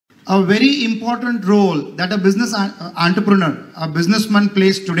a very important role that a business entrepreneur, a businessman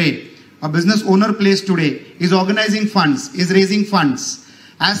plays today, a business owner plays today, is organizing funds, is raising funds.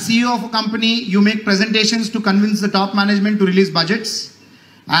 As CEO of a company, you make presentations to convince the top management to release budgets.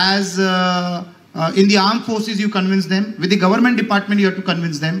 As in the armed forces, you convince them. With the government department, you have to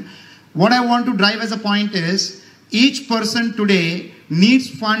convince them. What I want to drive as a point is, each person today needs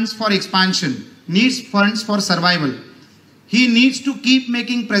funds for expansion, needs funds for survival. He needs to keep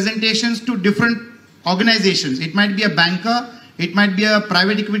making presentations to different organizations. It might be a banker, it might be a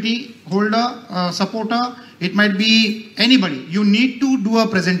private equity holder, supporter, it might be anybody. You need to do a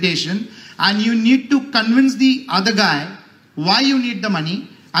presentation and you need to convince the other guy why you need the money,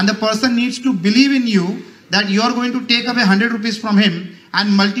 and the person needs to believe in you that you are going to take away 100 rupees from him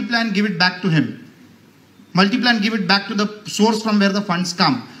and multiply and give it back to him. Multiply and give it back to the source from where the funds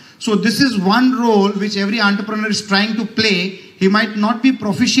come. So this is one role which every entrepreneur is trying to play. He might not be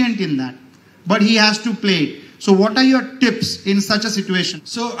proficient in that, but he has to play it. So what are your tips in such a situation?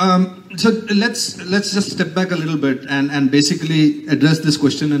 So let's just step back a little bit and basically address this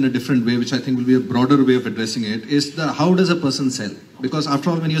question in a different way, which I think will be a broader way of addressing it, is how does a person sell? Because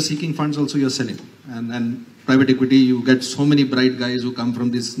after all, when you're seeking funds also, you're selling. And private equity, you get so many bright guys who come from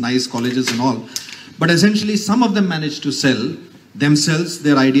these nice colleges and all. But essentially, some of them manage to sell themselves,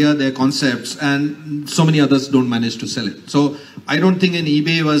 their idea, their concepts, and so many others don't manage to sell it. So I don't think an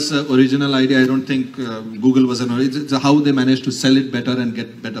eBay was an original idea. I don't think Google was an original. It's how they managed to sell it better and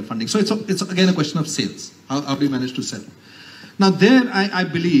get better funding. So it's again a question of sales. How do you manage to sell? Now there, I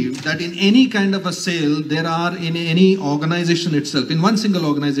believe that in any kind of a sale, there are in any organization itself, in one single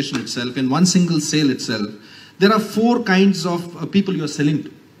organization itself, in one single sale itself, there are 4 kinds of people you're selling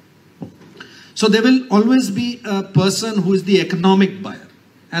to. So there will always be a person who is the economic buyer.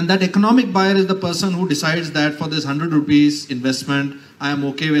 And that economic buyer is the person who decides that for this 100 rupees investment, I am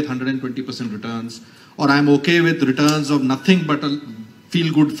okay with 120% returns, or I am okay with returns of nothing but a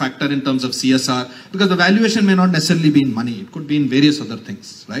feel-good factor in terms of CSR, because the valuation may not necessarily be in money. It could be in various other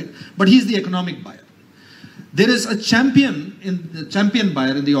things, right? But he's the economic buyer. There is a champion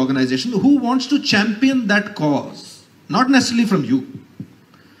buyer in the organization who wants to champion that cause, not necessarily from you.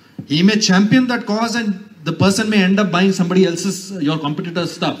 He may champion that cause and the person may end up buying somebody else's, your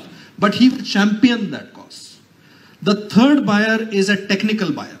competitor's stuff, but he will champion that cause. The third buyer is a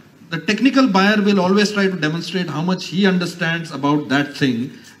technical buyer. The technical buyer will always try to demonstrate how much he understands about that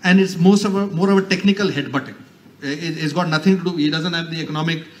thing, and it's more of a technical headbutting. It's got nothing to do, he doesn't have the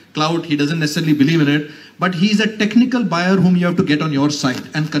economic clout, he doesn't necessarily believe in it, but he's a technical buyer whom you have to get on your side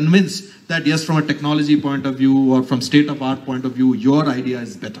and convince that yes, from a technology point of view or from state of art point of view, your idea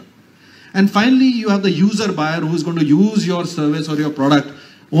is better. And finally, you have the user buyer who is going to use your service or your product.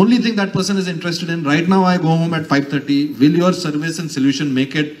 Only thing that person is interested in, right now I go home at 5:30, will your service and solution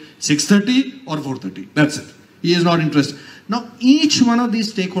make it 6:30 or 4:30? That's it. He is not interested. Now, each one of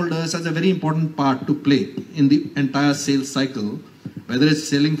these stakeholders has a very important part to play in the entire sales cycle, whether it's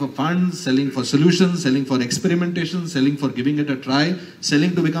selling for funds, selling for solutions, selling for experimentation, selling for giving it a try,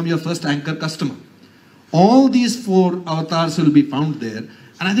 selling to become your first anchor customer. All these 4 avatars will be found there.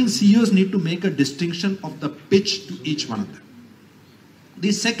 And I think CEOs need to make a distinction of the pitch to each one of them.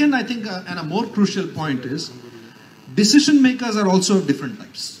 The second, I think, and a more crucial point is, decision makers are also of different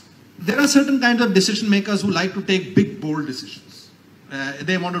types. There are certain kinds of decision makers who like to take big, bold decisions.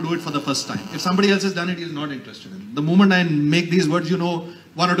 They want to do it for the first time. If somebody else has done it, he's not interested in it. The moment I make these words, you know,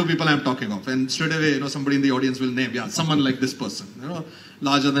 1 or 2 people I'm talking of. And straight away, you know, somebody in the audience will name, yeah, someone like this person. You know,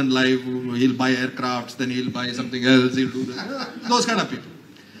 larger than life, he'll buy aircrafts, then he'll buy something else, he'll do this. Those kind of people.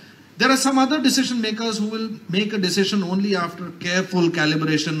 There are some other decision makers who will make a decision only after careful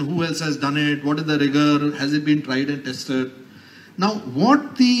calibration. Who else has done it? What is the rigor? Has it been tried and tested? Now,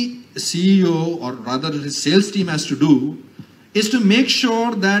 what the CEO or rather his sales team has to do is to make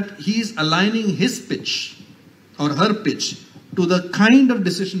sure that he is aligning his pitch or her pitch to the kind of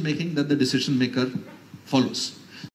decision making that the decision maker follows.